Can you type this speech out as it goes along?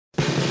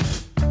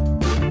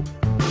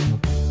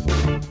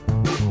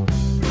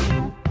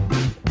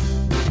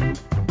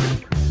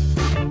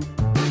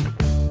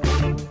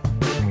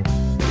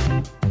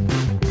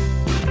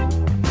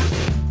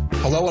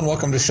and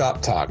welcome to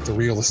Shop Talk, the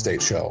real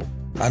estate show.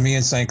 I'm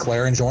Ian St.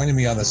 Clair, and joining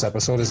me on this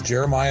episode is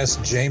Jeremias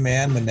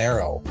JMan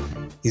Monero.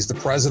 He's the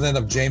president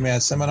of JMan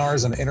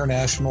Seminars and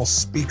international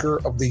speaker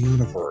of the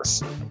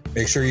universe.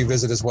 Make sure you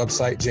visit his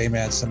website,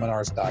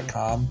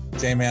 jmanseminars.com.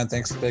 JMan,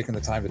 thanks for taking the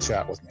time to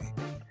chat with me.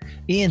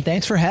 Ian,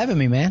 thanks for having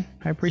me, man.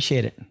 I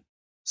appreciate it.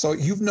 So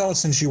you've known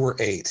since you were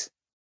 8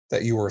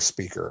 that you were a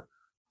speaker.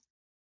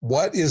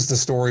 What is the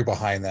story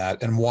behind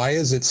that, and why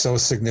is it so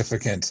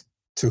significant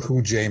to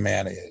who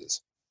JMan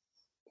is?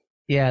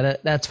 Yeah,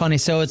 that's funny.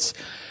 So it's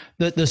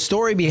the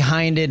story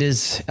behind it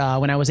is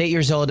when I was 8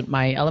 years old,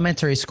 my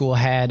elementary school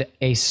had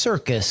a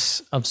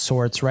circus of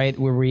sorts, right?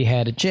 Where we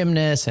had a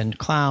gymnast and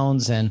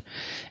clowns and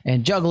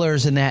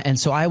jugglers and that. And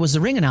so I was the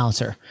ring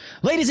announcer.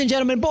 Ladies and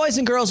gentlemen, boys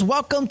and girls,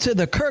 welcome to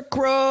the Kirk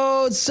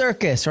Road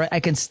Circus, right?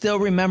 I can still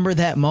remember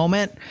that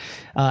moment.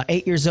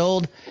 8 years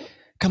old,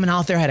 coming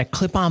out there, had a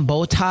clip-on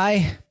bow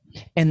tie,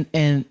 and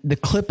the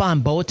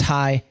clip-on bow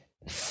tie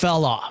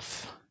fell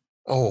off.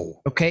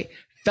 Oh, okay.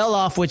 Fell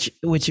off, which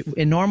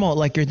in normal,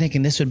 like you're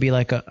thinking this would be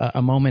like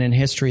a moment in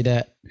history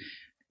that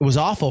was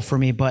awful for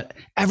me, but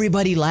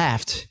everybody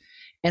laughed.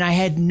 And I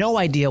had no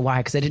idea why,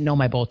 because I didn't know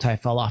my bow tie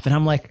fell off. And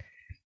I'm like,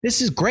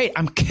 this is great.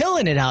 I'm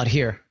killing it out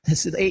here.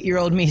 This is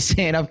 8-year-old me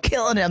saying, I'm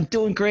killing it. I'm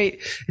doing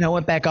great. And I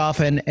went back off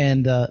and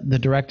the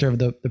director of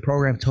the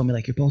program told me,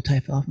 like, your bow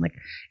tie fell off. I'm like,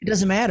 it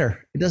doesn't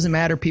matter. It doesn't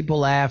matter. People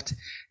laughed.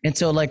 And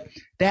so like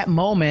that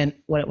moment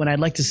when I'd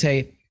like to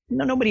say,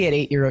 nobody at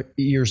 8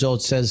 years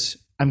old says,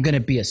 I'm going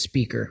to be a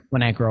speaker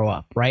when I grow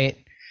up, right?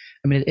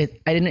 I mean,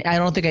 I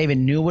don't think I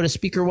even knew what a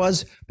speaker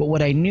was, but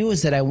what I knew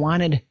is that I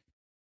wanted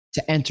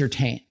to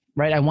entertain,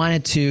 right? I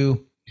wanted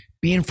to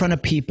be in front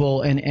of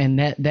people and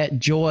that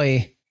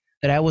joy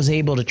that I was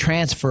able to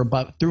transfer,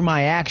 but through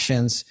my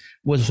actions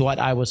was what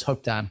I was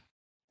hooked on.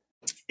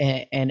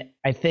 And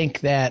I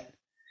think that,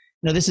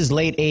 this is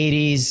late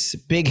 80s,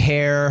 big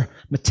hair,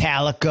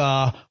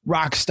 Metallica,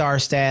 rock star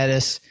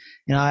status.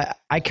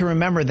 I can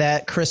remember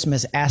that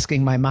Christmas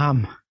asking my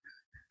mom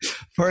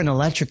for an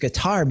electric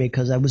guitar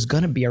because I was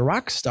going to be a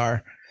rock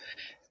star.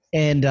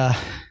 And,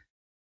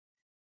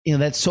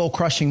 that soul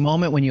crushing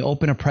moment when you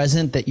open a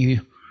present that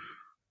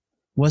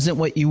wasn't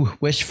what you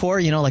wished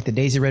for, like the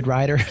Daisy Red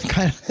Ryder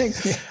kind of thing.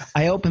 Yeah.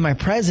 I open my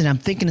present. I'm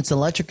thinking it's an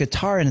electric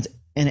guitar and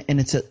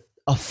it's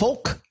a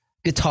folk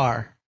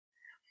guitar.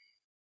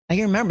 I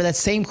can remember that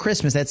same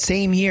Christmas, that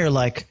same year,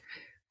 like,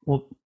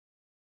 well,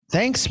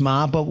 thanks,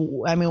 Ma, but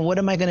I mean, what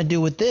am I going to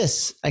do with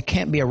this? I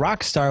can't be a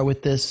rock star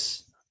with this.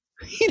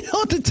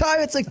 At the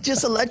time, it's like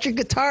just electric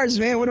guitars,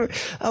 man.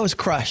 I was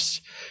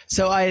crushed.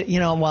 So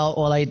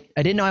while I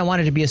didn't know I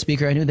wanted to be a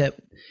speaker, I knew that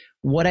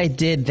what I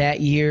did that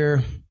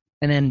year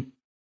and then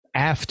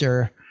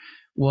after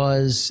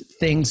was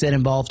things that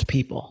involved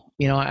people.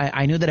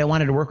 I knew that I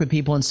wanted to work with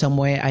people in some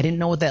way. I didn't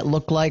know what that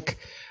looked like.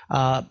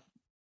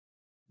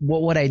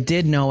 What I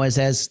did know is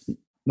as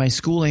my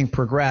schooling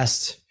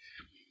progressed,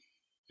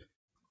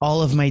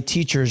 all of my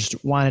teachers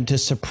wanted to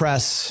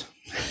suppress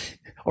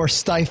or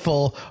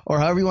stifle, or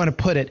however you want to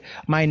put it,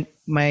 my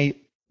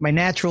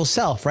natural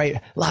self, right?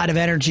 A lot of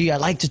energy. I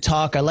like to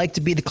talk. I like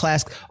to be the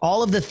class.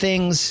 All of the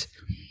things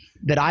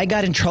that I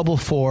got in trouble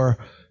for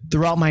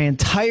throughout my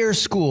entire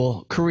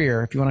school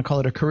career, if you want to call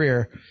it a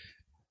career,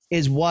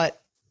 is what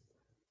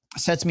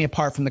sets me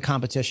apart from the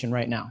competition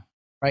right now,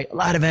 right? A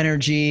lot of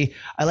energy.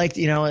 I like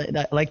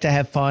to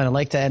have fun. I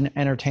like to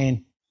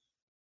entertain.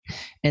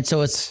 And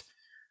so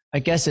I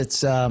guess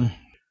it's the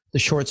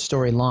short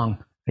story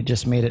long. I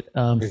just made it.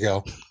 There you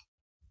go.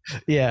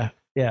 Yeah.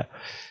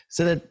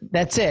 So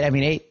that's it. I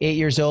mean, eight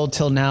years old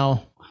till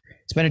now,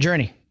 it's been a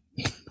journey.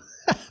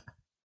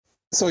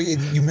 So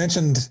you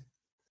mentioned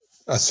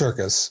a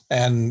circus,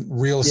 and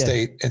real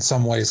estate in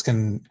some ways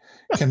can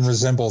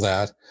resemble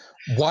that.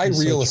 Why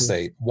It's real so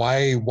estate?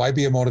 Why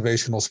be a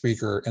motivational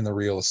speaker in the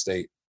real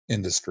estate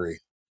industry?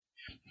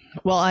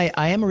 Well, I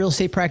am a real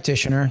estate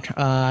practitioner.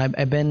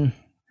 I've been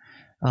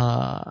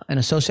an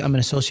associate. I'm an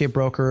associate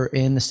broker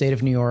in the state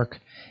of New York.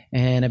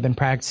 And I've been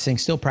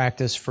still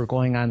practice for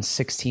going on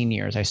 16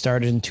 years. I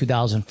started in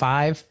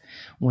 2005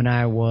 when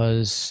I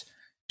was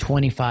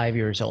 25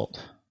 years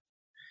old.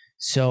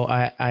 So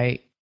I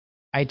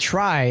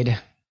tried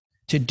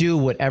to do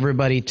what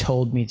everybody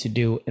told me to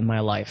do in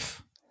my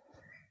life.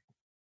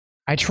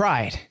 I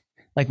tried.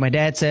 Like my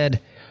dad said,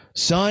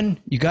 son,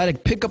 you got to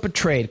pick up a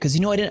trade. Because,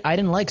 I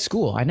didn't like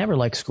school. I never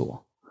liked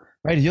school.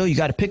 Right? You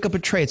got to pick up a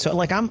trade. So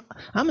like I'm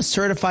a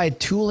certified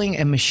tooling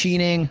and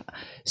machining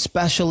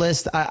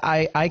specialist.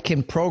 I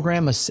can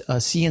program a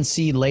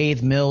CNC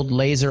lathe, milled,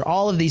 laser,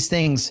 all of these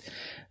things.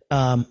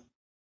 And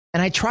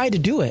I tried to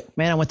do it,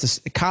 man. I went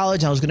to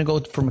college. I was going to go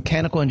for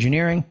mechanical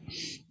engineering,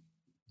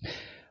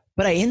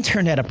 but I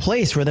interned at a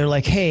place where they're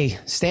like, hey,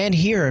 stand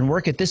here and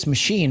work at this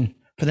machine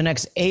for the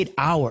next 8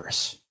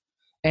 hours.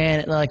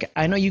 And like,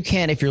 I know you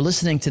can't, if you're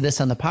listening to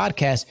this on the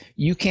podcast,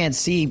 you can't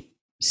see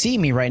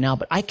me right now,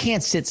 but I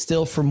can't sit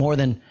still for more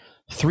than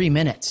 3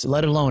 minutes,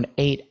 let alone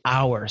 8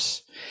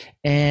 hours.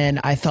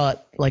 And I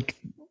thought, like,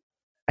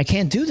 I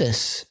can't do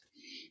this.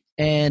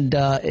 And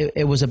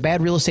it was a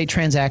bad real estate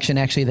transaction,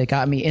 actually, that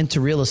got me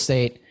into real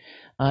estate.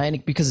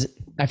 and because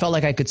I felt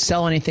like I could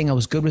sell anything. I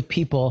was good with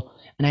people.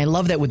 And I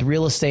love that with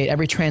real estate,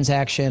 every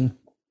transaction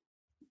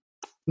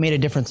made a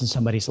difference in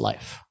somebody's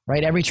life,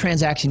 right? Every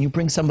transaction, you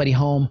bring somebody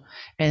home.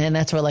 And then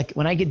that's where, like,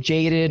 when I get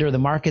jaded or the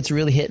market's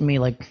really hitting me,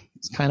 like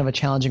it's kind of a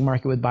challenging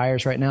market with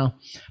buyers right now.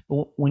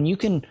 But when you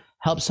can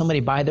help somebody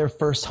buy their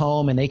first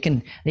home and they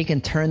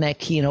can turn that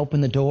key and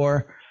open the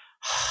door,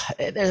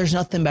 there's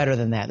nothing better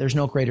than that. There's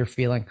no greater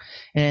feeling.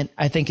 And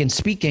I think in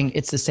speaking,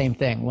 it's the same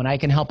thing. When I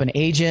can help an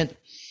agent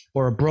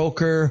or a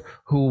broker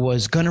who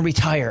was going to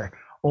retire,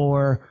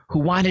 or who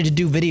wanted to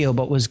do video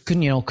but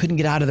couldn't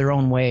get out of their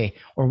own way,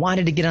 or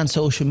wanted to get on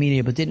social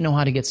media but didn't know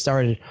how to get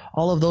started.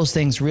 All of those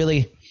things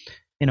really,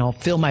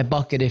 fill my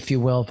bucket, if you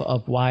will,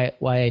 of why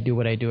I do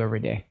what I do every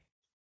day.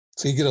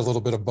 So you get a little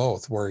bit of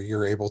both, where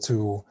you're able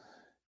to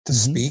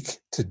speak,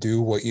 to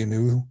do what you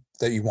knew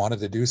that you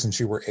wanted to do since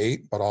you were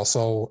 8, but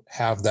also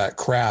have that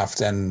craft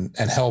and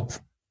help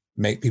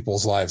make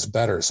people's lives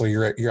better. So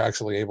you're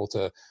actually able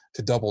to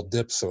double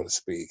dip, so to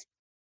speak.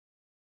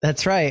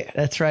 That's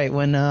right.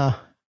 When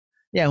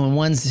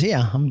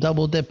I'm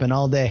double dipping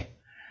all day.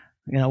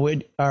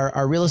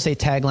 Our real estate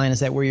tagline is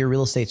that we're your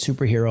real estate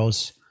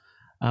superheroes.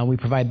 We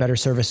provide better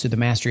service through the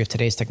mastery of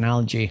today's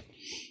technology.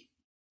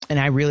 And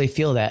I really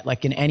feel that,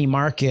 like, in any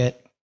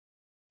market,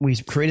 we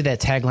created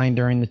that tagline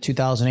during the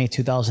 2008,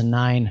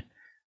 2009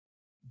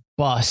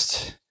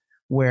 bust,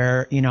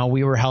 where,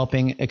 we were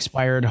helping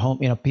expired home,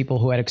 people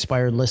who had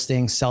expired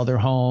listings sell their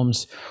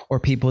homes, or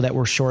people that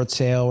were short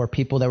sale, or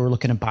people that were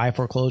looking to buy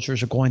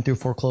foreclosures or going through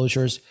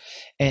foreclosures.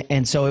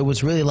 And so it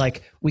was really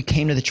like we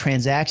came to the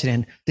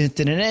transaction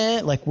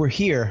and like, we're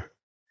here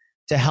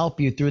to help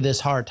you through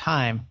this hard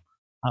time.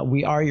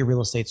 We are your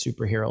real estate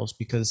superheroes,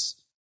 because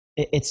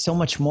it's so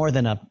much more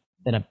than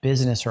a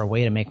business or a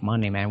way to make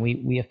money, man.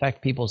 We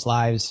affect people's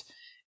lives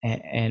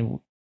and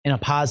in a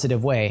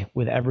positive way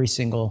with every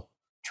single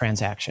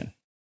transaction.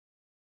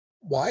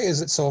 Why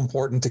is it so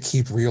important to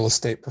keep real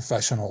estate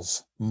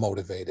professionals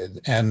motivated,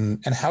 and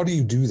how do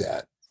you do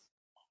that?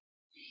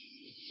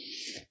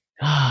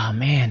 Oh,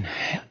 man.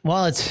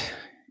 Well, it's,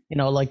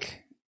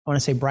 like, I want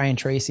to say Brian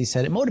Tracy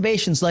said it,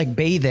 motivation's like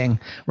bathing,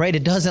 right?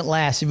 It doesn't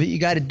last, but you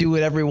got to do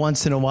it every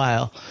once in a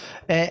while.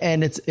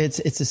 And it's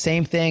the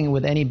same thing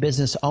with any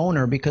business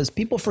owner, because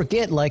people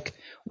forget, like,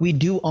 we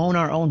do own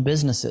our own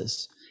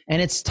businesses.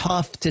 And it's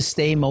tough to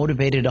stay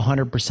motivated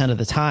 100% of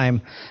the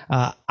time.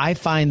 I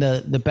find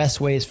the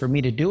best ways for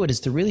me to do it is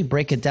to really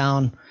break it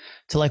down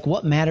to, like,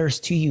 what matters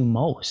to you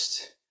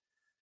most,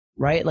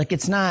 right? Like,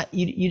 it's not,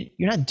 you're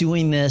not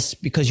doing this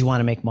because you want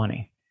to make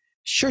money.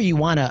 Sure, you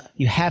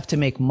have to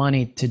make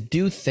money to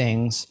do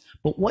things,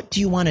 but what do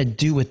you want to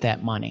do with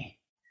that money,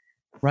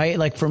 right?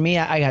 Like, for me,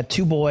 I got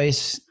 2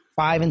 boys,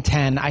 5 and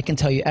 10. I can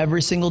tell you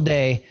every single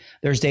day,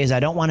 there's days I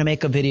don't want to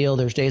make a video.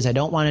 There's days I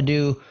don't want to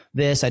do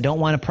this. I don't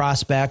want to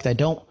prospect.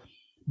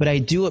 But I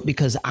do it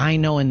because I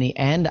know in the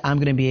end, I'm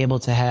going to be able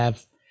to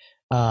have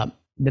the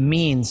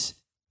means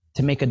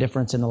to make a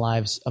difference in the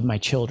lives of my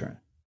children,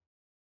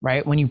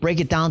 right? When you break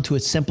it down to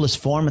its simplest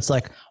form, it's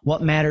like,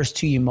 what matters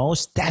to you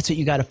most? That's what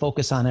you got to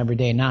focus on every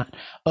day. Not,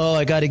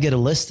 I got to get a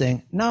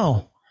listing.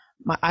 No,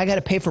 I got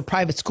to pay for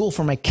private school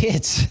for my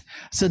kids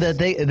so that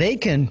they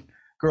can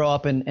grow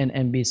up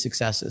and be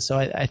successes. So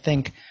I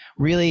think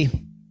really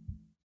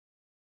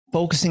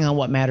focusing on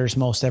what matters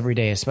most every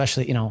day,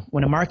 especially,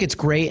 when a market's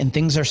great and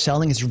things are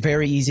selling, it's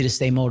very easy to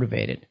stay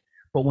motivated.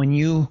 But when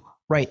you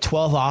write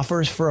 12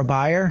 offers for a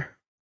buyer,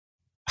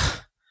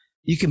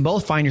 you can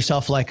both find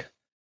yourself like,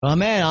 oh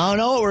man, I don't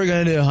know what we're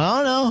going to do.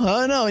 I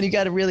don't know. And you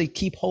got to really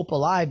keep hope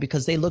alive,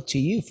 because they look to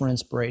you for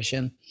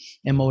inspiration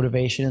and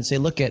motivation and say,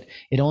 look, it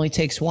only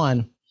takes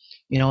one,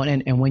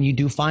 and when you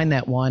do find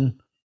that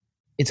one,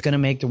 it's going to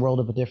make the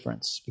world of a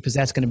difference, because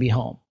that's going to be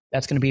home.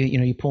 That's going to be,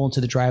 you pull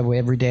into the driveway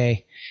every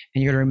day,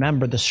 and you're going to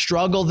remember the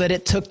struggle that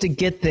it took to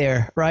get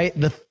there, right?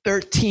 The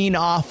 13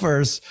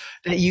 offers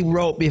that you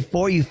wrote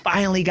before you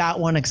finally got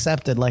one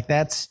accepted. Like,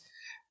 that's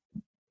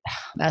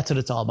what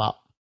it's all about.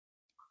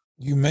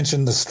 You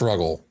mentioned the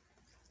struggle.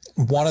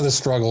 One of the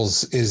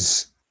struggles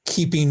is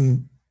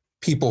keeping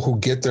people who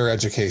get their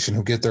education,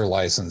 who get their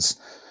license,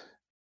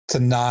 to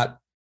not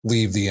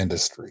leave the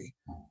industry.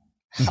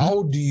 Mm-hmm.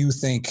 How do you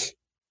think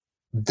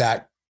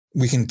that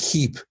we can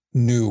keep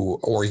new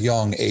or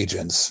young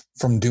agents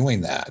from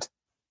doing that?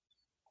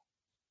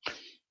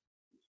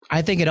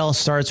 I think it all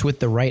starts with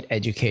the right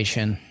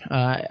education.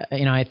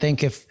 I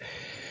think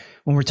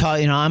when we're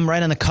talking, I'm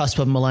right on the cusp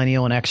of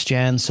millennial and X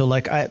Gen. So,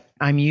 like,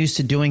 I'm used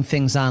to doing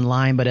things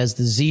online, but as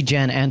the Z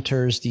Gen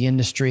enters the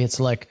industry, it's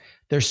like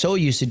they're so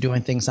used to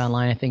doing things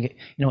online. I think,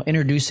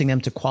 introducing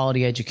them to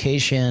quality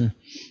education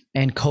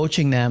and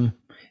coaching them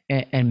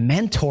and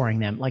mentoring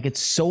them. Like, it's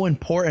so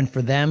important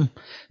for them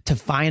to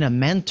find a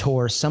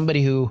mentor,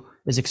 somebody who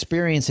is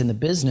experienced in the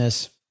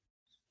business.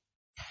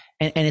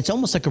 And it's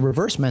almost like a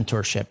reverse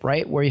mentorship,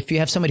 right? Where if you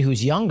have somebody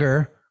who's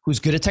younger, who's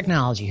good at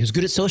technology, who's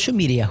good at social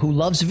media, who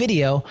loves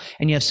video,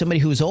 and you have somebody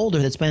who's older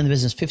that's been in the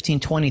business 15,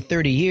 20,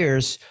 30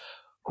 years,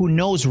 who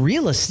knows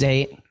real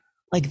estate,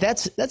 like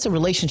that's a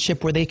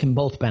relationship where they can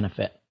both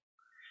benefit.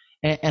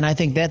 And I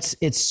think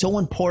it's so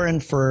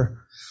important for,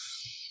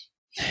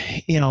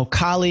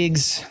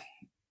 colleagues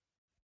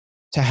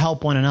to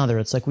help one another.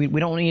 It's like, we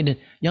don't need,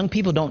 young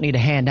people don't need a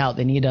handout.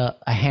 They need a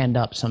hand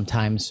up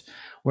sometimes,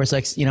 where it's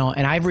like,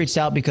 and I've reached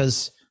out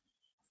because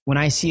when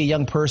I see a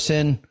young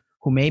person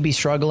who may be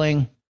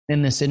struggling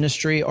in this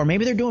industry, or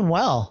maybe they're doing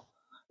well,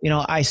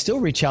 I still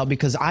reach out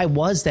because I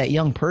was that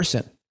young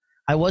person.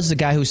 I was the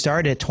guy who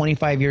started at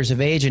 25 years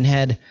of age and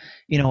had,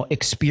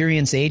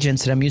 experienced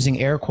agents, and I'm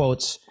using air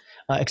quotes,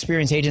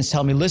 experienced agents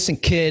tell me, listen,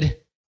 kid,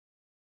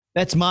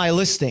 that's my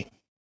listing.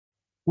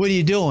 What are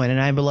you doing?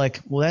 And I'd be like,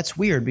 well, that's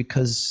weird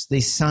because they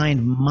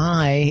signed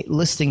my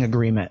listing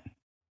agreement.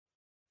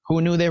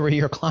 Who knew they were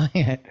your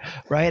client,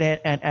 right?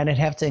 And I'd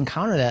have to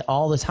encounter that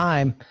all the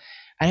time.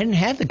 I didn't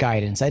have the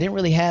guidance. I didn't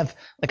really have,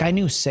 I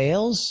knew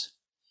sales,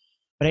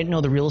 but I didn't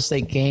know the real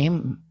estate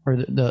game or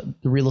the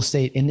real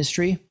estate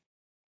industry.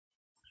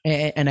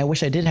 And I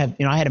wish I did have,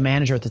 I had a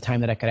manager at the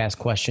time that I could ask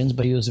questions,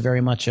 but he was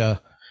very much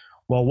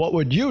well, what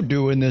would you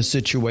do in this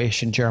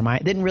situation, Jeremiah?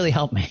 It didn't really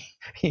help me.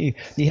 He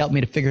helped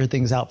me to figure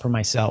things out for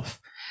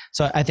myself.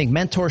 So I think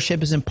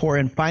mentorship is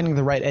important, finding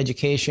the right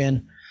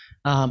education,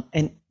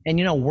 and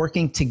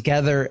working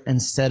together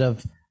instead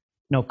of,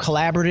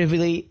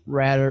 collaboratively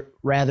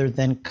rather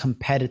than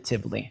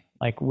competitively.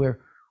 Like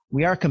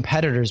we are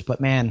competitors, but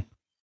man,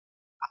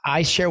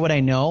 I share what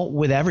I know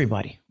with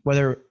everybody,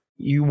 whether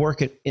you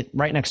work at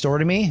right next door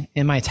to me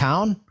in my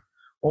town,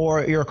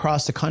 or you're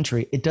across the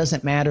country. It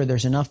doesn't matter.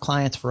 There's enough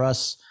clients for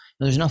us.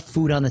 There's enough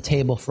food on the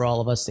table for all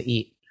of us to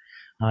eat.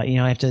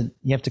 You have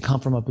to come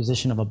from a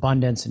position of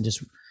abundance, and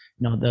just,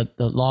 the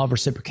law of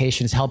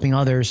reciprocation is helping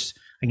others.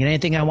 I get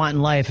anything I want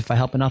in life if I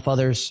help enough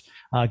others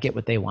get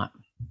what they want.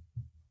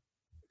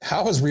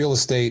 How has real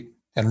estate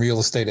and real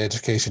estate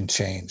education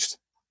changed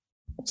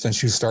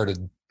since you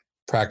started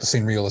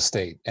practicing real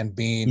estate and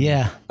being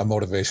a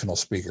motivational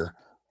speaker?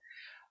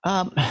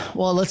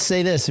 Well, let's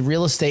say this: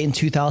 real estate in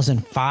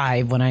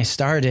 2005, when I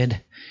started,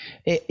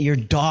 your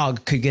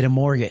dog could get a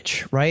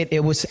mortgage, right? It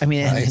was,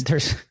 right.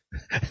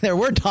 There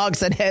were dogs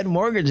that had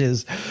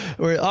mortgages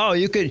where,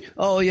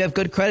 you have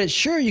good credit.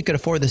 Sure. You could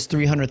afford this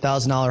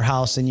 $300,000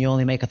 house and you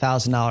only make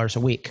 $1,000 a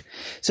week.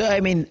 So,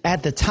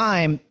 at the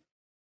time,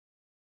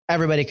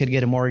 everybody could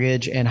get a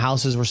mortgage and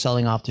houses were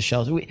selling off the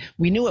shelves.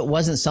 We knew it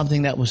wasn't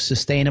something that was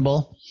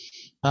sustainable.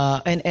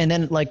 And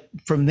then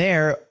from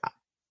there,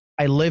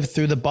 I lived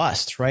through the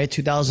bust, right?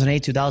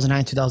 2008,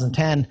 2009,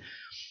 2010.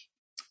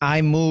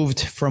 I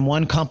moved from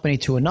one company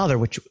to another,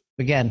 which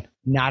again,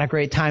 not a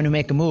great time to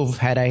make a move.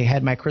 Had I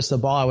had my crystal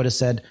ball, I would have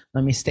said,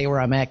 let me stay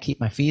where I'm at, keep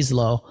my fees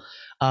low.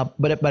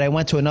 But I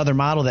went to another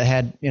model that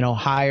had,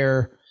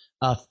 higher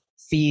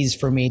fees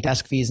for me,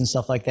 desk fees and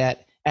stuff like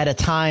that, at a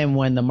time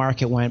when the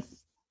market went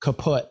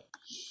kaput.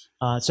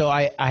 So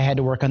I had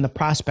to work on the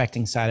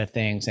prospecting side of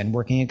things and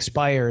working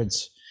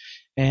expireds.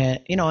 And,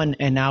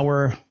 and now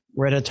we're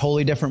at a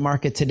totally different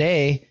market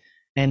today.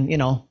 And,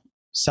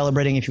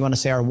 celebrating, if you want to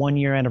say, our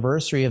 1-year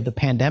anniversary of the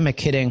pandemic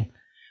hitting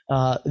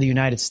the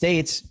United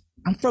States.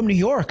 I'm from New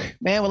York,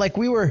 man.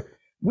 We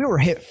were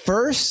hit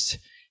first,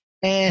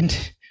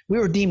 and we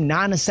were deemed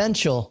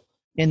non-essential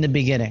in the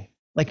beginning.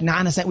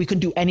 Non-essential. We couldn't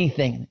do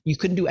anything. You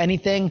couldn't do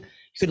anything.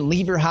 You couldn't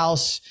leave your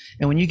house.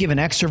 And when you give an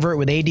extrovert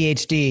with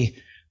ADHD,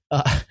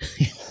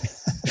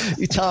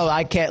 you tell them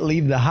I can't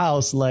leave the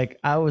house.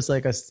 I was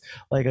like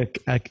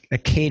a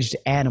caged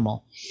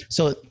animal.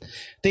 So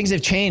things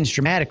have changed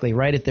dramatically,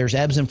 right? There's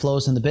ebbs and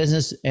flows in the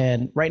business.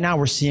 And right now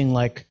we're seeing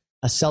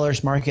a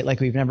seller's market like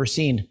we've never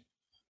seen.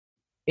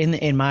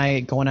 In my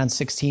going on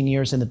 16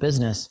 years in the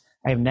business,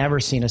 I've never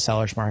seen a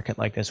seller's market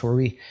like this, where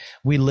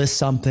we list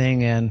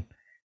something and,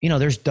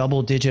 there's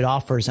double digit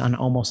offers on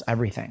almost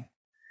everything.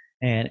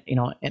 And,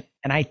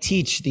 and I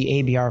teach the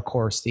ABR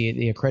course,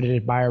 the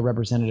accredited buyer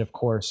representative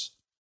course.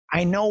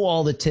 I know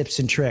all the tips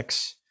and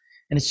tricks.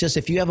 And it's just,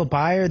 if you have a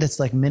buyer that's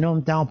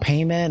minimum down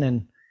payment,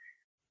 and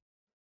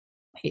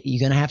you're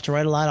going to have to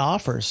write a lot of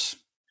offers.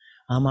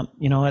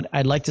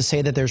 I'd like to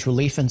say that there's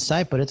relief in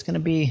sight, but it's going to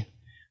be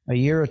a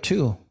year or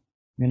two.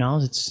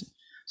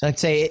 So I'd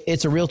say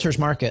it's a realtor's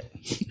market.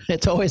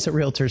 It's always a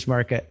realtor's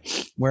market,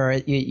 where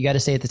you got to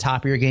stay at the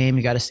top of your game.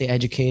 You got to stay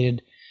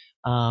educated,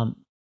 and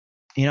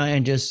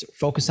just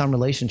focus on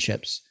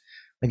relationships.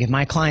 If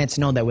my clients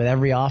know that with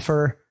every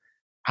offer,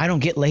 I don't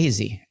get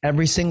lazy.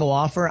 Every single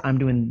offer, I'm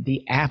doing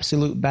the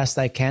absolute best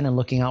I can and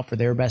looking out for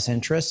their best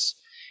interests.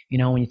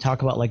 When you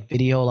talk about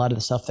video, a lot of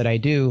the stuff that I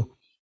do,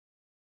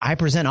 I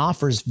present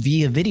offers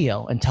via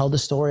video and tell the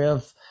story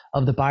of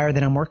the buyer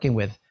that I'm working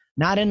with.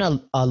 Not in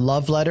a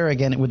love letter,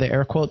 again, with the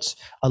air quotes,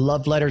 a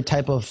love letter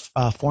type of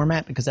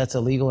format, because that's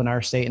illegal in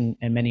our state and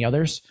many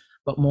others,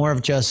 but more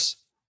of just,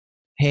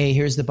 hey,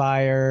 here's the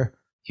buyer,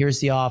 here's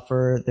the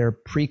offer, they're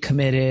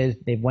pre-committed,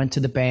 they went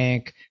to the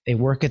bank, they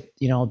work at,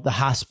 the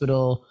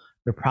hospital,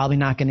 they're probably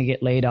not going to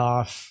get laid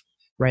off,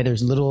 right?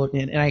 There's little,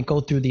 and I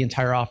go through the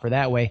entire offer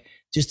that way,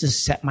 just to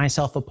set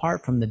myself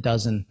apart from the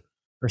dozen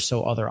or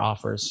so other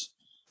offers.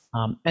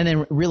 And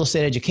then real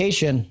estate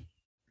education,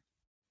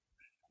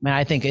 man,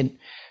 I think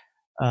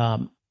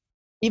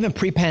even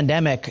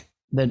pre-pandemic,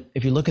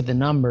 if you look at the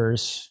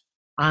numbers,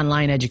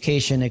 online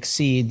education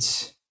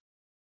exceeds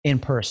in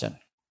person.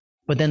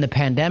 But then the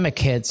pandemic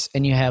hits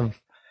and you have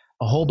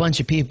a whole bunch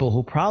of people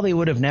who probably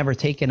would have never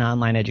taken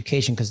online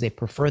education because they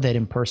prefer that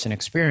in-person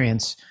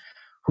experience,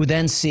 who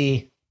then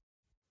see,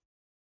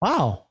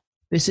 wow,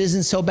 this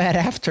isn't so bad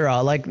after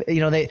all. Like,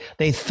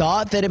 they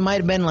thought that it might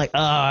have been like,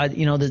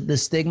 the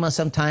stigma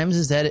sometimes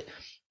is that,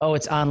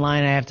 it's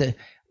online. I have to,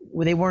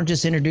 well, they weren't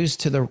just introduced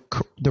to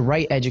the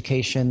right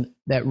education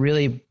that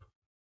really,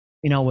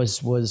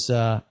 was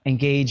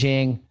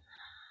engaging,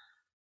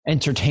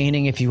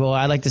 entertaining, if you will.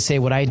 I like to say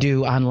what I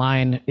do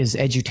online is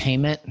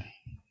edutainment.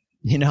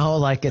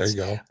 Like it's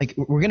like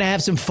we're going to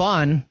have some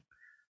fun,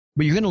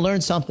 but you're going to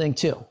learn something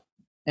too.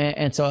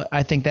 And so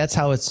I think that's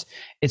how it's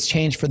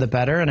changed for the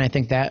better. And I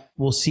think that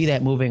we'll see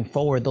that moving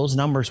forward. Those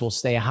numbers will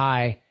stay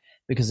high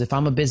because if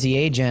I'm a busy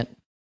agent,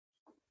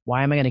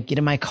 why am I going to get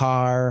in my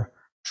car,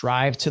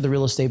 drive to the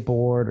real estate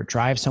board or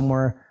drive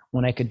somewhere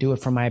when I could do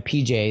it from my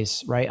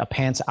PJs, right? A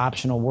pants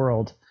optional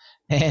world.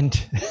 And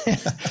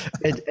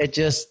it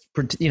just,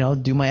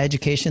 do my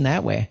education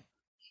that way.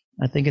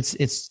 I think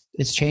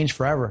it's changed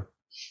forever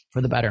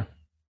for the better.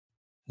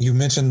 You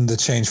mentioned the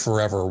change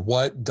forever.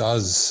 What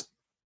does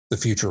the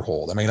future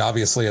hold? I mean,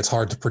 obviously it's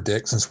hard to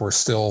predict since we're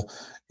still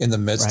in the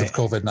midst of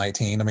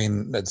COVID-19. I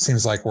mean, it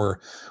seems like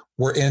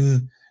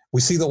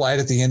we see the light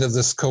at the end of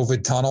this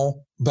COVID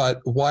tunnel, but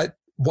what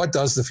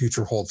does the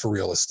future hold for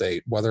real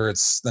estate, whether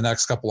it's the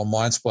next couple of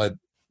months, but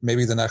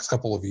maybe the next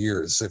couple of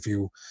years, if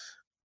you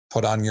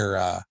put on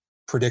your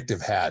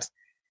predictive hat?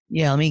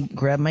 Yeah, let me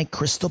grab my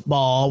crystal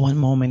ball one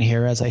moment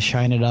here as I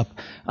shine it up.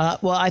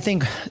 Well, I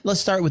think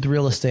let's start with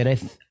real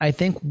estate. I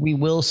think we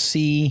will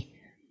see,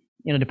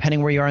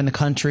 depending where you are in the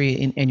country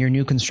in your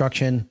new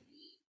construction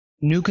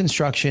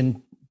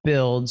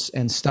builds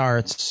and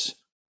starts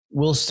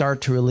will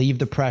start to relieve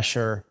the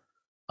pressure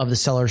of the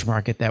seller's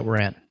market that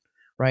we're in,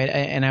 right?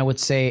 And I would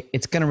say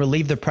it's going to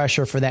relieve the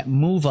pressure for that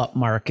move up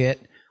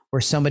market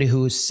where somebody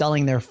who's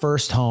selling their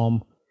first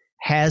home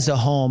has a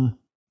home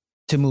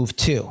to move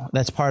to.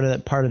 That's part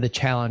of the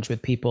challenge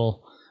with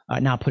people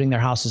not putting their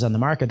houses on the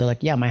market. They're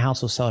like, yeah, my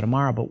house will sell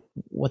tomorrow, but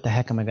what the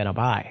heck am I going to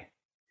buy?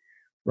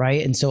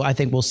 Right. And so I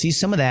think we'll see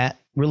some of that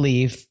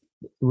relieve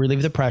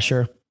the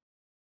pressure.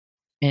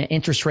 And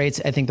interest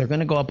rates, I think they're going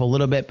to go up a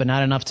little bit, but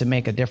not enough to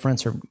make a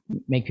difference or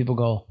make people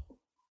go,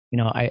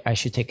 I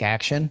should take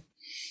action.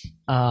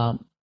 I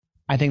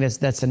think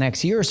that's the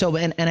next year or so.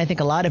 And I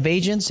think a lot of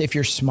agents, if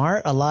you're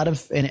smart,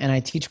 and I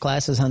teach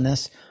classes on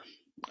this,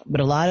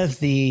 but a lot of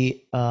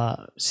the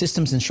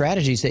systems and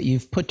strategies that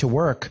you've put to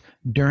work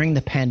during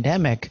the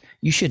pandemic,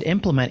 you should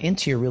implement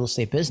into your real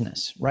estate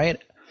business, right?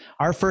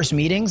 Our first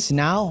meetings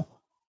now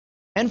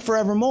and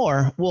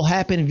forevermore will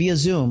happen via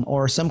Zoom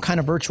or some kind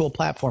of virtual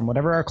platform,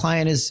 whatever our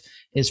client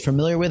is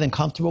familiar with and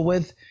comfortable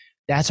with.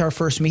 That's our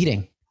first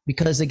meeting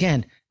because,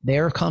 again,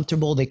 they're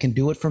comfortable. They can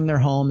do it from their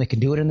home. They can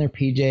do it in their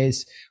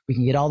PJs. We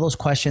can get all those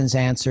questions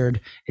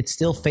answered. It's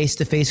still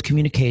face-to-face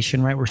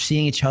communication, right? We're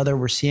seeing each other.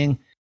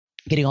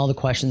 Getting all the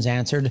questions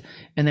answered.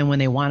 And then when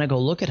they want to go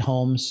look at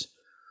homes,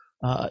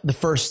 the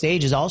first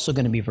stage is also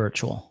going to be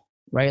virtual,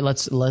 right?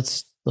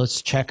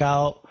 Let's check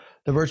out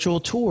the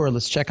virtual tour.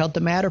 Let's check out the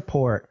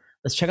Matterport.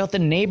 Let's check out the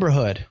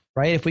neighborhood,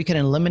 right? If we can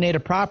eliminate a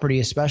property,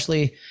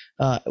 especially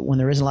when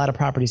there isn't a lot of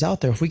properties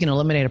out there, if we can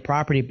eliminate a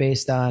property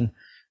based on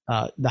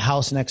the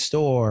house next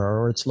door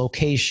or its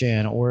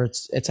location or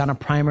it's on a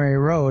primary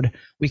road,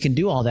 we can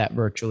do all that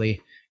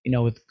virtually,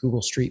 with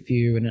Google Street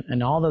View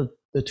and all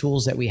the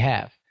tools that we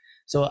have.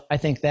 So I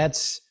think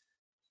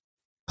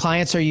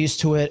clients are used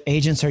to it.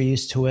 Agents are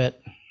used to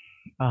it.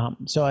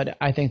 So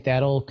I think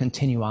that'll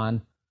continue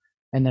on.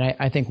 And then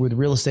I think with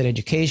real estate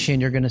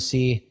education, you're going to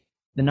see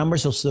the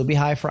numbers will still be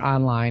high for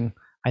online.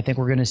 I think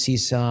we're going to see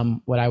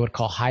some, what I would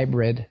call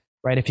hybrid,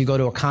 right? If you go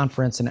to a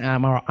conference, and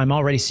I'm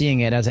already seeing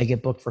it as I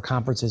get booked for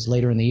conferences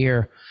later in the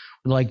year,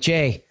 we're like,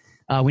 Jay,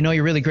 we know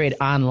you're really great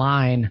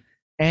online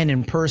and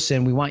in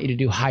person. We want you to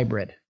do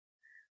hybrid.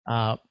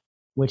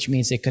 Which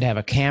means they could have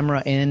a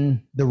camera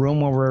in the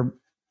room where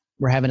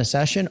we're having a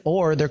session,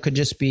 or there could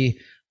just be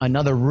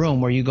another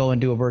room where you go and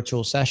do a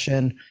virtual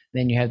session.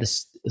 Then you have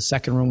the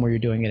second room where you're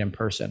doing it in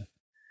person.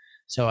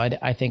 So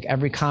I think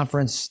every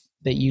conference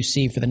that you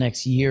see for the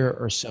next year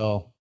or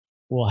so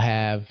will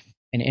have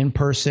an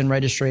in-person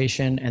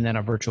registration and then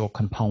a virtual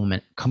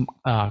component.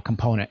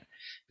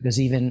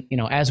 Because even,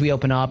 as we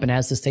open up and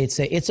as the states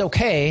say, it's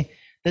okay,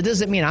 that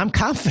doesn't mean I'm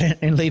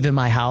confident in leaving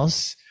my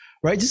house.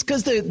 Right, just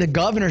because the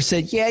governor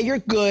said, "Yeah, you're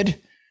good."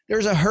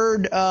 There's a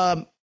herd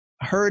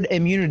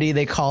immunity,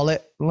 they call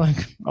it. Like,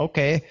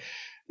 okay,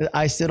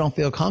 I still don't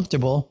feel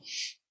comfortable.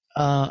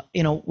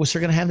 We're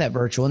still going to have that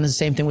virtual, and the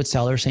same thing with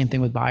sellers, same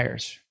thing with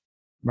buyers,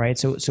 right?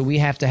 So we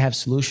have to have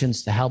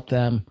solutions to help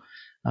them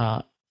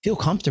feel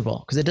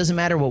comfortable because it doesn't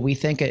matter what we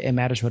think; it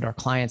matters what our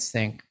clients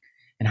think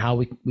and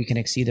how we can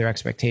exceed their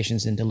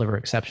expectations and deliver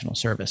exceptional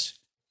service.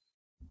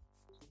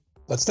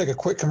 Let's take a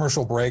quick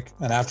commercial break,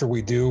 and after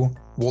we do,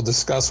 we'll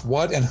discuss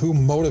what and who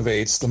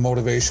motivates the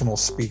motivational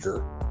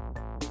speaker.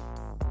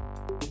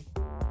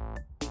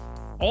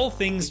 All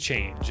things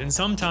change, and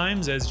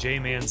sometimes, as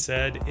JMan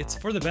said, it's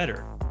for the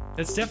better.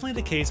 That's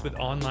definitely the case with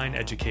online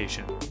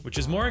education, which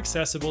is more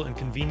accessible and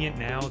convenient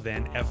now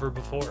than ever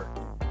before.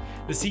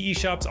 The CE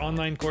Shop's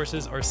online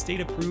courses are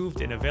state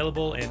approved and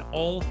available in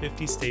all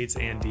 50 states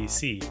and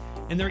DC,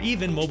 and they're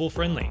even mobile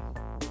friendly.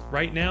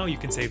 Right now, you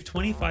can save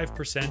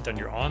 25% on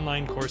your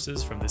online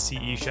courses from the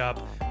CE Shop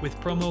with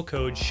promo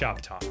code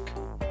SHOPTALK.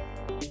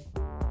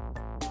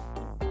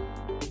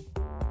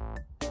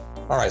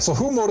 All right, so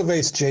who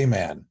motivates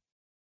JMan?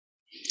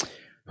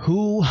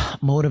 Who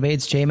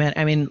motivates JMan?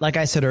 I mean, like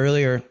I said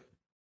earlier,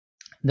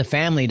 the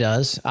family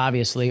does,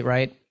 obviously,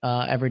 right?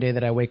 Every day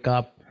that I wake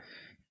up,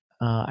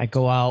 I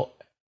go out.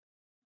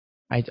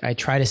 I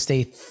try to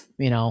stay,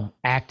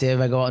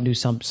 active. I go out and do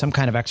some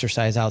kind of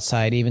exercise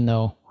outside, even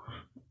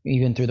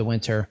through the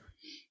winter.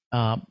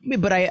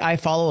 But I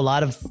follow a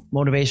lot of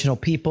motivational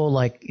people,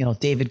 like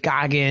David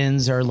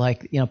Goggins, or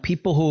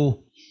people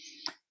who.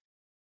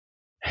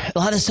 A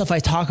lot of stuff I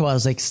talk about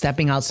is like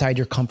stepping outside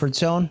your comfort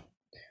zone.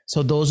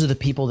 So those are the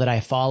people that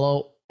I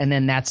follow. And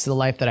then that's the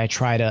life that I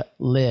try to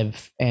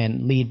live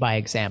and lead by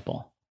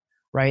example,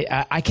 right?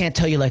 I can't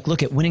tell you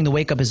look at winning the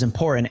wake up is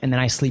important, and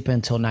then I sleep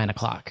until 9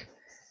 o'clock,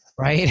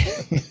 right?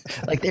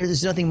 Like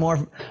there's nothing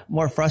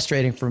more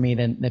frustrating for me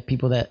than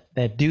people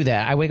that do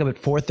that. I wake up at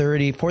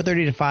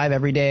 4:30 to 5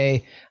 every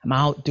day. I'm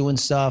out doing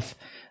stuff.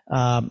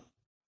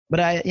 But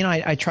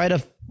I try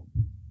to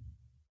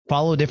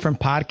follow different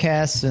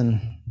podcasts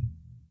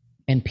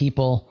and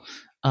people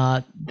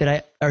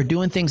that are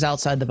doing things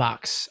outside the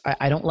box.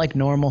 I don't like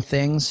normal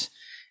things.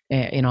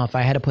 If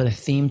I had to put a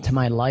theme to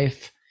my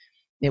life,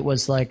 it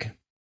was like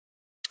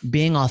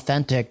being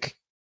authentic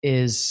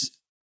is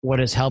what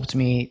has helped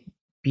me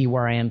be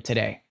where I am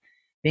today.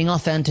 Being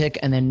authentic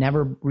and then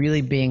never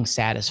really being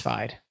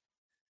satisfied.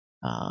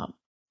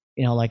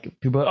 Like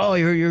people, oh,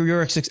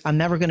 you're a success. I'm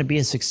never going to be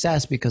a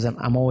success because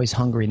I'm always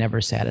hungry, never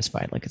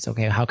satisfied. Like it's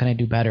okay. How can I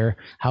do better?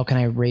 How can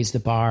I raise the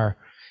bar?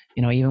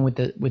 Even with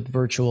the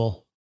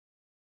virtual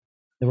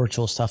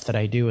stuff that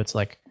I do, it's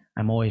like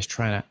I'm always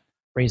trying to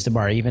raise the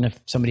bar. Even if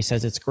somebody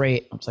says it's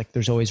great, it's like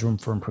there's always room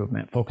for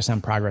improvement. Focus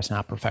on progress,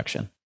 not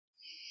perfection.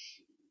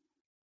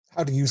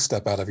 How do you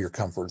step out of your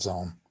comfort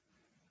zone?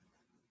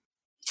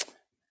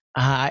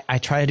 I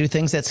try to do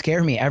things that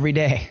scare me every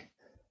day.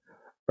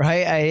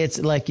 Right? It's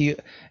like you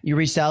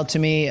reached out to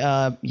me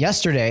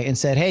yesterday and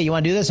said, "Hey, you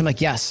want to do this?" I'm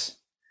like, "Yes."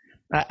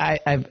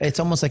 It's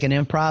almost like an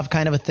improv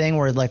kind of a thing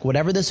where like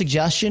whatever the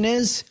suggestion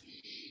is,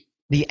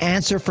 the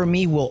answer for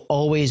me will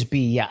always be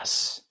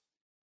yes.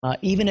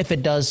 Even if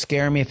it does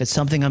scare me, if it's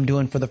something I'm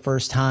doing for the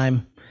first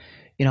time.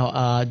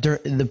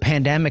 The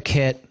pandemic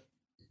hit,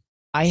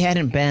 I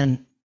hadn't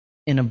been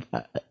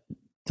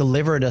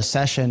delivered a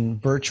session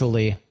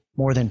virtually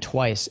more than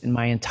twice in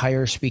my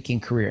entire speaking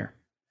career.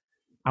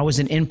 I was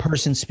an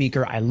in-person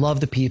speaker. I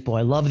love the people.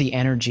 I love the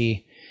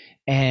energy.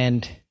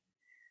 And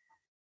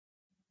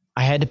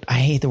I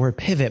hate the word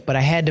pivot, but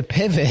I had to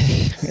pivot.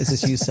 This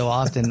is used so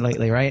often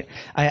lately, right?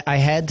 I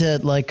had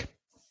to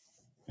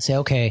say,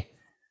 okay,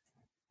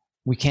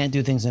 we can't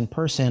do things in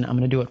person. I'm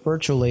going to do it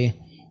virtually.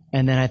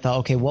 And then I thought,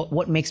 okay,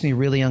 what makes me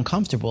really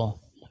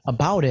uncomfortable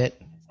about it?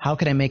 How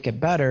can I make it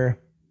better?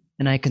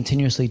 And I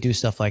continuously do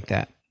stuff like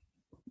that.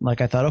 Like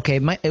I thought, okay,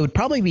 it would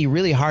probably be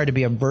really hard to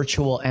be a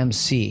virtual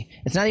MC.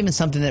 It's not even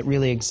something that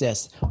really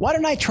exists. Why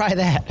don't I try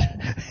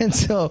that? And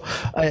so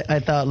I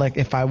thought, like,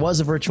 if I was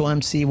a virtual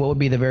MC, what would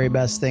be the very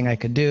best thing I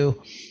could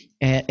do?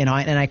 And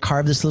I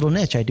carved this little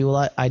niche. I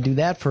do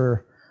that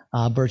for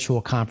virtual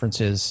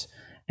conferences,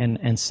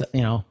 and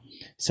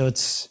so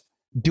it's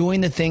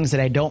doing the things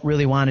that I don't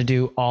really want to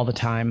do all the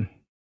time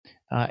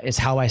is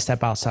how I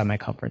step outside my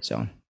comfort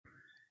zone.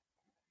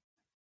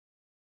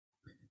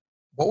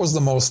 What was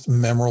the most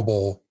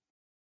memorable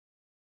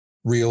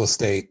real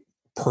estate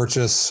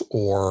purchase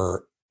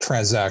or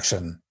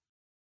transaction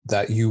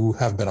that you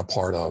have been a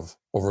part of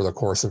over the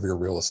course of your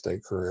real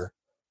estate career?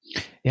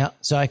 Yeah.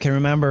 So I can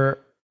remember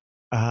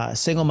a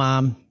single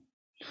mom,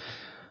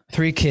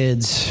 3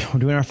 kids. We're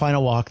doing our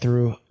final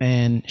walkthrough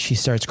and she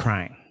starts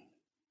crying.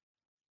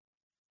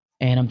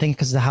 And I'm thinking,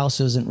 because the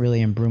house isn't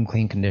really in broom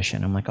clean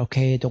condition. I'm like,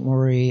 okay, don't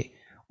worry.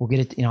 We'll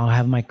get it. I'll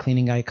have my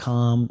cleaning guy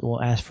come.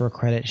 We'll ask for a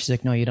credit. She's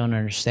like, no, you don't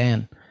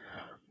understand.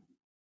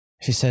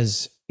 She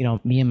says,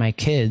 me and my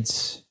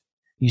kids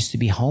used to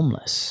be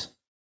homeless.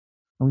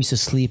 And we used to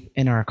sleep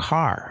in our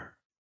car.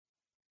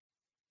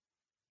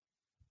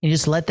 And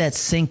just let that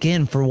sink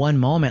in for one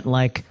moment.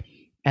 Like,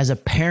 as a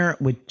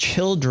parent with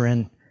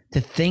children, to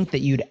think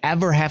that you'd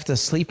ever have to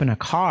sleep in a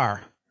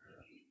car,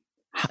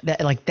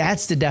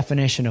 that's the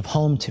definition of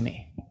home to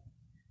me.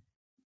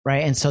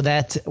 Right. And so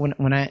that when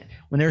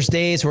there's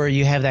days where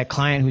you have that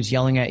client who's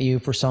yelling at you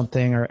for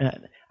something, or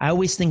I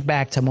always think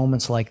back to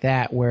moments like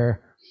that where,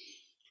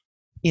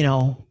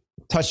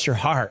 touched your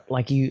heart.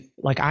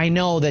 I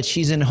know that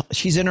she's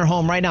in her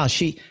home right now.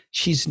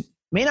 She's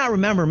may not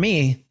remember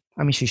me.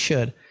 I mean, she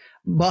should,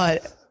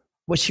 but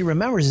what she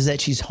remembers is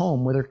that she's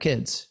home with her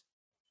kids,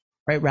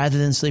 right? Rather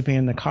than sleeping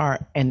in the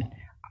car. And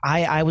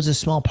I was a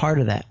small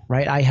part of that,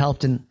 right? I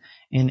helped in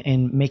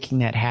making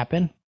that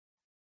happen.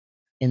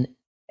 And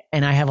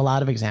I have a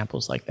lot of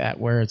examples like that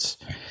where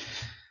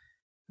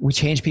we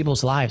change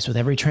people's lives with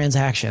every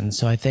transaction.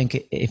 So I think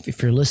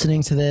if you're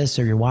listening to this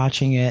or you're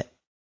watching it,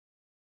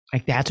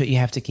 like that's what you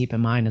have to keep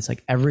in mind. It's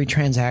like every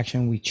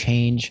transaction, we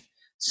change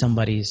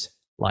somebody's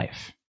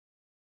life.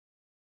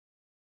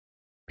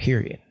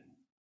 Period.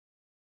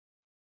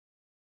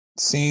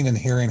 Seeing and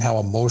hearing how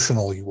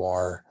emotional you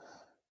are.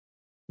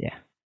 Yeah.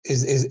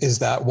 Is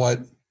that what,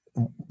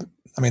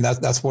 I mean,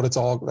 that's what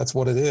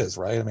it is,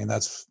 right? I mean,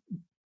 that's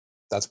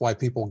why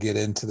people get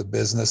into the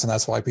business, and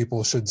that's why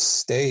people should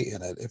stay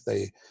in it if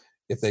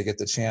they get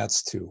the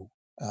chance to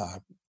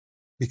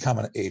become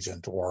an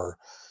agent, or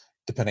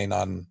depending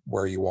on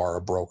where you are,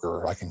 a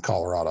broker, like in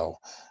Colorado.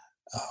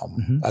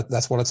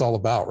 That's what it's all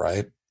about,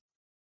 right?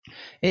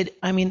 It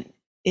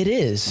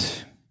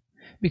is,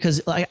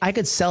 because like I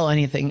could sell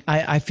anything.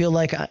 I feel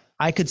like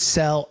I could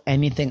sell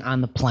anything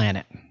on the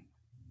planet.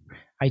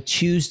 I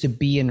choose to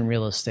be in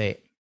real estate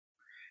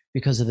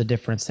because of the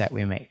difference that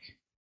we make.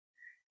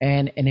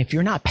 And if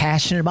you're not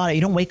passionate about it,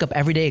 you don't wake up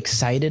every day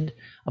excited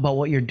about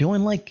what you're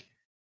doing, like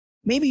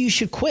maybe you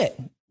should quit.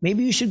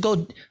 Maybe you should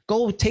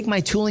go take my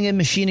tooling and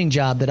machining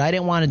job that I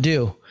didn't want to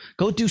do.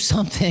 Go do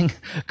something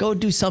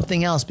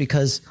else,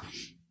 because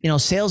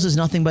sales is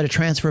nothing but a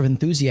transfer of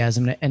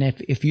enthusiasm. And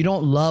if you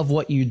don't love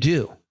what you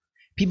do,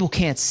 people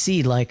can't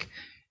see, like,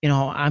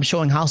 I'm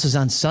showing houses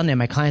on Sunday.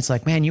 My client's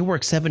like, man, you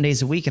work 7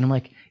 days a week. And I'm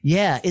like,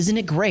 yeah, isn't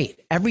it great?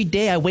 Every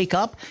day I wake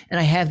up and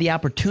I have the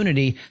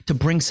opportunity to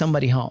bring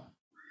somebody home,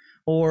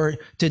 or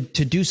to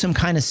do some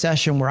kind of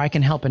session where I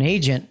can help an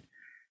agent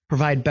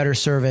provide better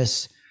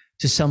service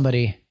to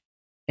somebody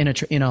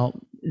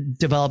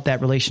develop that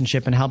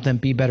relationship and help them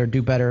be better,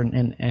 do better,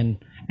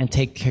 and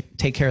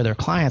take care of their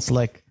clients.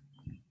 Like,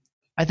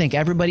 I think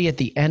everybody at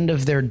the end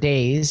of their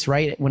days,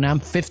 right? When I'm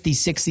 50,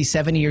 60,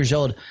 70 years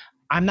old,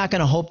 I'm not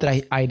going to hope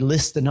that I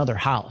list another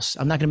house.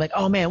 I'm not going to be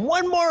like, oh man,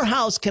 one more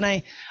house.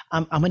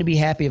 I'm going to be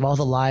happy of all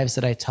the lives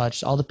that I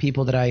touched, all the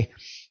people that I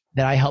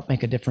helped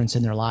make a difference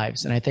in their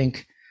lives. And I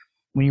think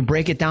when you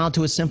break it down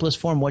to its simplest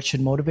form, what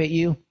should motivate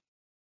you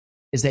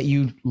is that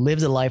you live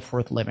the life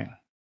worth living.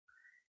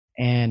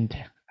 And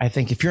I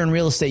think if you're in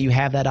real estate, you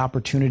have that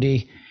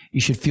opportunity.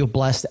 You should feel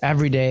blessed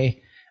every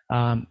day.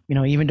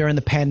 Even during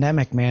the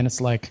pandemic, man,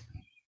 it's like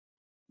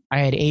I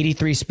had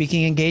 83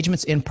 speaking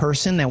engagements in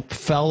person that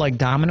fell like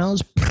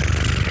dominoes.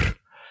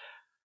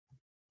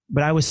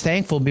 But I was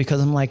thankful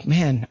because I'm like,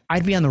 man,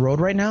 I'd be on the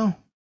road right now,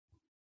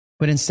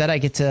 but instead I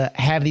get to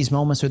have these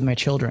moments with my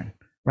children,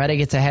 right? I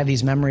get to have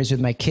these memories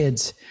with my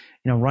kids,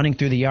 running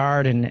through the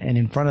yard and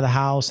in front of the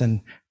house and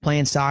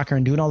playing soccer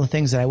and doing all the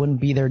things that I wouldn't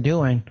be there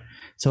doing.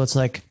 So it's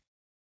like,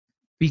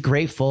 be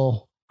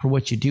grateful for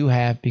what you do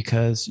have,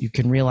 because you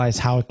can realize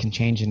how it can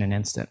change in an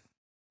instant.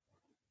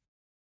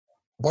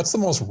 What's the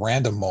most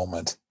random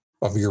moment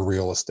of your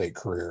real estate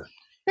career?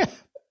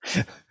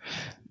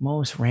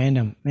 Most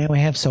random, man, we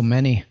have so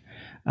many.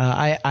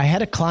 I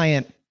had a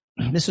client,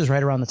 this was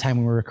right around the time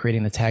when we were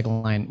creating the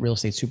tagline Real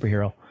Estate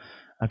Superhero,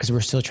 because we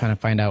were still trying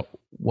to find out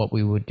what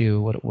we would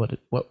do, what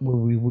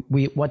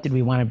did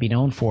we want to be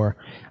known for.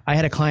 I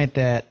had a client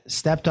that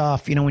stepped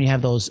off, when you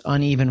have those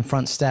uneven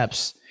front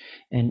steps,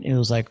 and it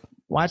was like,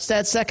 watch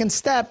that second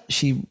step.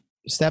 She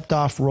stepped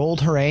off,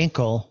 rolled her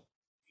ankle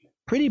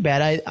pretty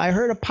bad. I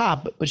heard a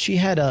pop, but she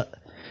had a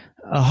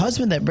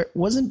husband that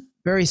wasn't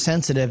very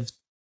sensitive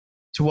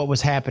to what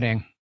was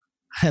happening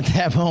at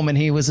that moment.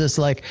 He was just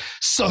like,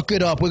 suck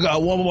it up. We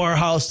got one more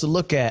house to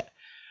look at.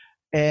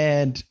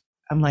 And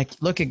I'm like,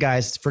 look at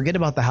guys, forget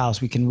about the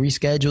house. We can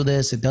reschedule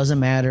this. It doesn't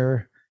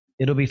matter.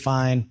 It'll be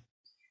fine.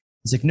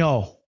 He's like,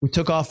 no, we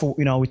took off.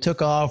 We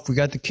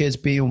got the kids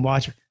being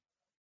watched.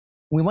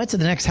 We went to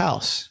the next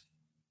house.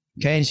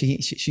 Okay. And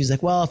she's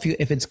like, well,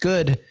 if it's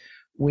good,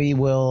 we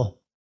will,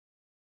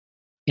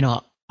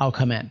 I'll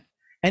come in.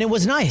 And it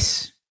was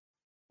nice.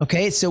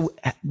 Okay. So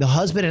the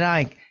husband and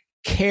I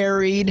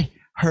carried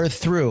her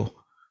through.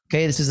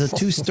 Okay. This is a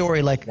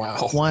two-story, like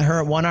wow.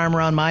 one arm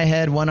around my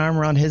head, one arm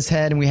around his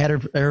head. And we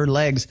had her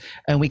legs,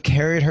 and we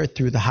carried her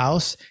through the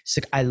house.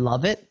 She's like, I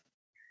love it.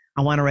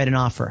 I want to write an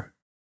offer.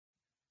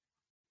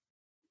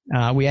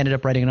 We ended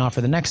up writing an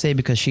offer the next day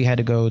because she had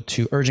to go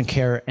to urgent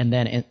care and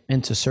then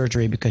into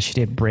surgery because she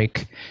did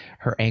break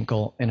her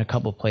ankle in a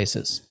couple of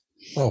places.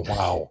 Oh,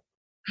 wow.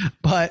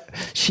 But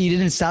she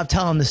didn't stop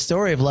telling the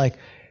story of like,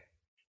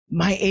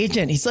 my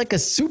agent, he's like a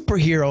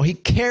superhero. He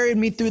carried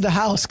me through the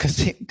house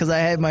because I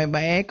had my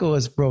ankle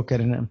was broken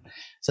in him.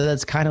 So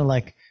that's kind of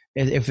like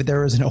if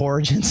there was an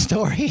origin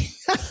story.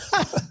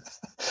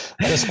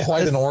 That is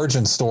quite an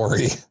origin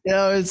story.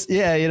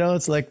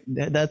 It's like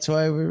that's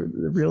why we're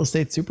the real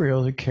estate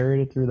superheroes. We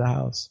carried it through the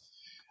house.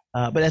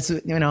 But that's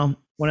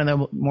one of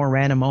the more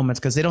random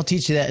moments, because they don't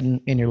teach you that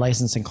in your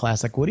licensing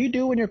class. Like, what do you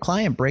do when your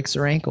client breaks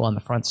their ankle on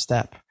the front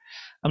step?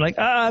 I'm like,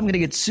 I'm going to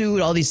get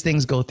sued. All these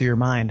things go through your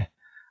mind.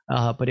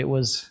 But it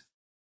was,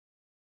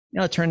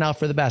 it turned out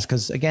for the best,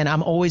 because again,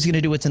 I'm always going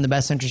to do what's in the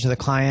best interest of the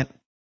client.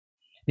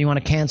 You want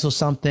to cancel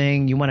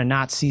something, you want to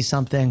not see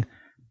something.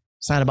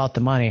 It's not about the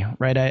money,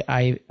 right?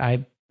 I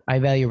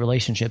value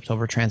relationships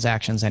over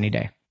transactions any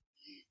day.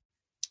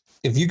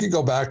 If you could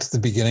go back to the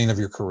beginning of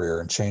your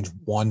career and change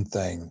one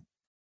thing,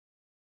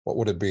 what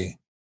would it be?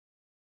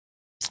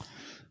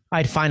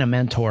 I'd find a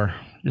mentor,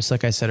 just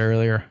like I said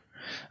earlier.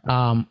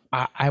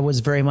 I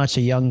was very much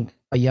a young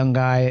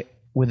guy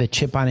with a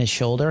chip on his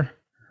shoulder,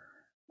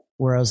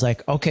 where I was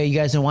like, okay, you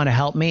guys don't want to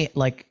help me.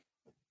 Like,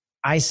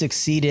 I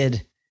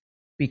succeeded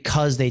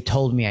because they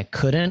told me I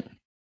couldn't.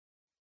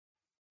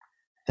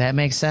 That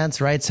makes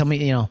sense, right?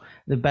 Somebody,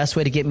 the best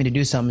way to get me to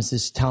do something is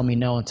just tell me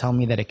no and tell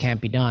me that it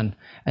can't be done.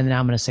 And then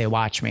I'm going to say,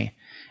 watch me.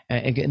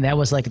 And that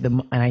was like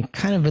and I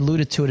kind of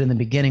alluded to it in the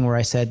beginning where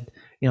I said,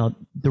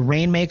 the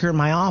rainmaker in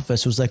my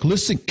office was like,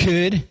 listen,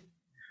 kid,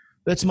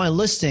 that's my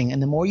listing.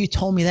 And the more you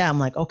told me that, I'm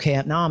like,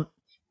 okay, now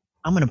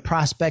I'm going to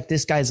prospect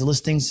this guy's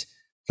listings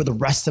for the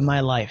rest of my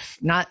life.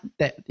 Not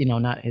that,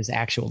 not his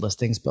actual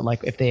listings, but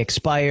like if they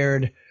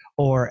expired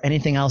or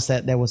anything else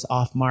that was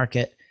off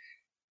market.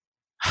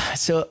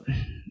 So,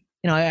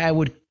 I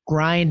would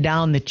grind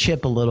down the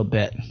chip a little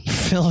bit,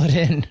 fill it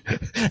in,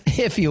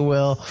 if you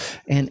will,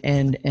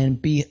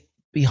 and be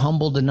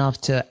humbled enough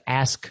to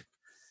ask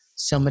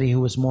somebody who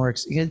was more.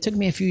 It took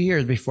me a few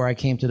years before I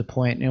came to the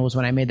point, and it was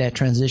when I made that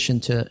transition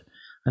to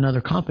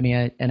another company,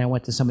 and I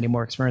went to somebody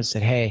more experienced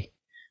and said, hey,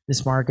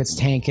 this market's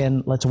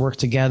tanking. Let's work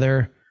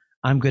together.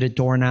 I'm good at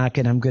door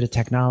knocking. I'm good at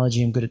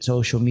technology. I'm good at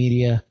social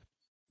media.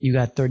 You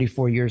got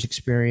 34 years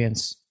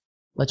experience.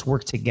 Let's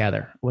work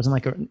together.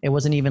 It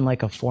wasn't even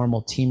like a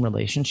formal team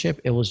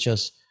relationship. It was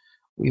just,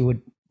 we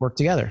would work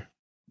together,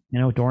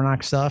 door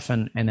knock stuff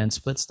and then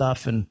split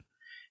stuff and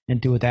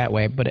do it that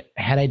way. But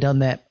had I done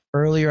that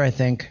earlier, I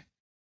think,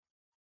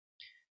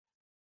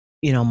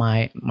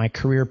 my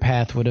career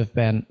path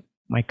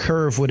my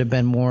curve would have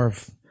been more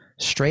of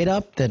straight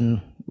up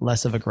than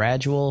less of a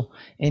gradual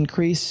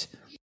increase.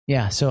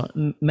 Yeah. So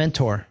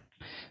mentor,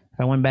 if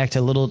I went back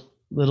to little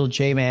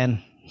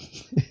JMan,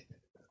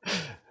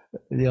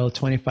 the old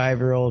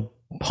 25-year-old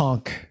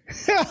punk,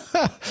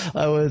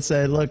 I would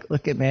say,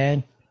 look at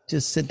man,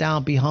 just sit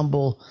down, be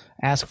humble,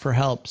 ask for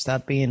help,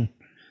 stop being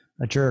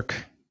a jerk.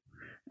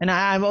 And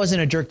I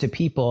wasn't a jerk to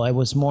people. I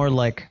was more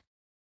like,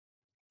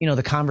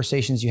 the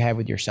conversations you have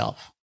with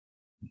yourself.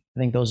 I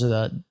think those are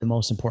the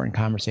most important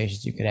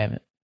conversations you could have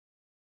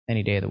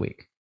any day of the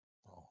week.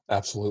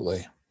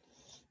 Absolutely.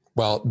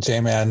 Well,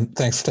 JMan,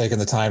 thanks for taking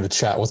the time to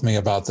chat with me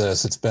about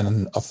this. It's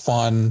been a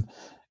fun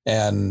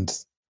and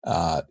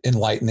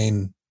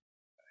enlightening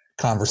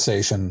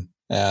conversation,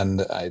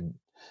 and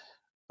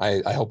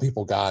I hope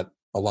people got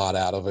a lot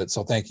out of it.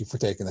 So thank you for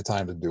taking the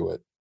time to do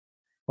it.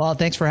 Well,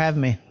 thanks for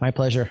having me. My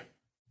pleasure.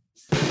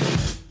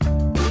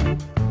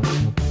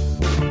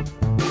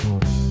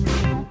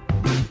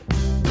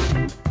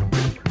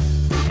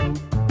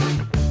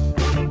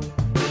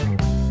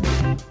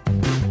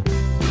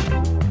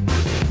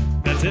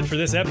 That's it for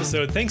this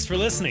episode. Thanks for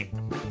listening.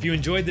 If you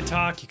enjoyed the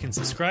talk, you can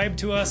subscribe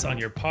to us on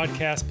your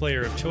podcast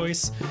player of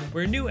choice,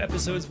 where new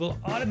episodes will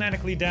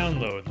automatically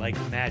download like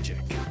magic.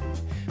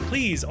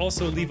 Please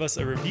also leave us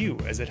a review,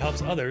 as it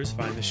helps others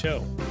find the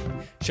show.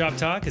 Shop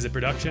Talk is a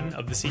production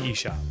of the CE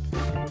Shop.